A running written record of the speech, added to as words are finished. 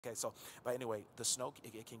Okay, so, but anyway, the snow,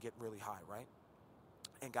 it can get really high, right?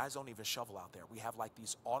 And guys don't even shovel out there. We have like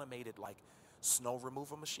these automated like snow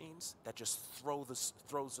removal machines that just throws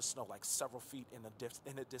the snow like several feet in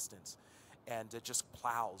in a distance, and it just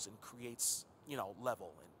plows and creates,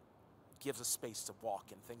 level, and gives us space to walk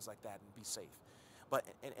and things like that and be safe. But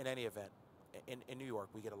in any event, in New York,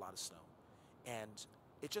 we get a lot of snow. And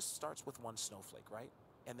it just starts with one snowflake, right?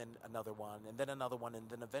 And then another one, and then another one, and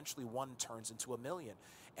then eventually one turns into a million.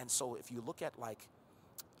 And so if you look at like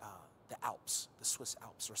the Alps, the Swiss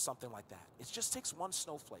Alps, or something like that, it just takes one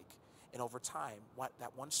snowflake. And over time,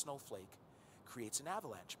 that one snowflake creates an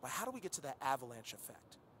avalanche. But how do we get to that avalanche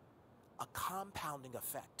effect? A compounding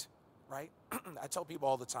effect, right? I tell people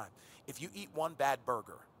all the time, if you eat one bad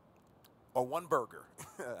burger or one burger,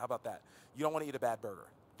 how about that? You don't want to eat a bad burger.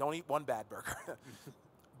 Don't eat one bad burger.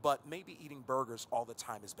 But maybe eating burgers all the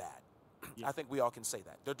time is bad. Yeah. I think we all can say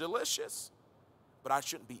that. They're delicious, but I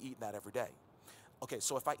shouldn't be eating that every day. Okay,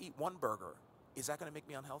 so if I eat one burger, is that going to make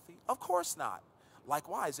me unhealthy? Of course not.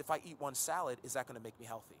 Likewise, if I eat one salad, is that going to make me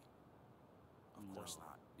healthy? Of course No.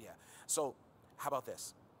 not. Yeah. So, how about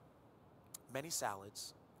this? Many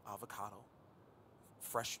salads, avocado,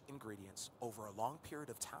 fresh ingredients over a long period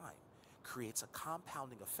of time creates a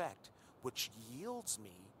compounding effect which yields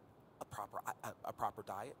me a proper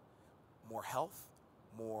diet, more health,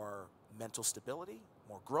 more mental stability,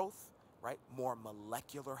 more growth, right? More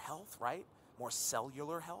molecular health, right? More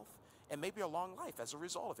cellular health, and maybe a long life as a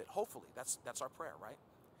result of it. Hopefully, that's our prayer, right?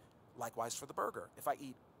 Likewise for the burger. If I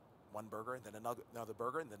eat one burger and then another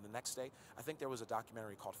burger and then the next day, I think there was a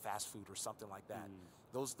documentary called Fast Food or something like that.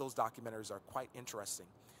 Those documentaries are quite interesting.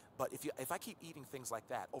 But if I keep eating things like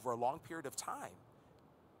that over a long period of time,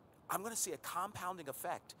 I'm going to see a compounding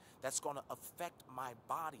effect that's going to affect my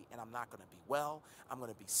body, and I'm not going to be well. I'm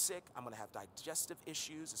going to be sick. I'm going to have digestive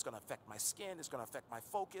issues. It's going to affect my skin. It's going to affect my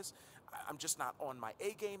focus. I'm just not on my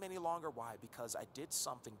A game any longer. Why? Because I did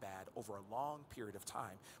something bad over a long period of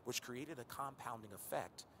time, which created a compounding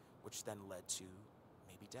effect, which then led to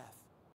maybe death.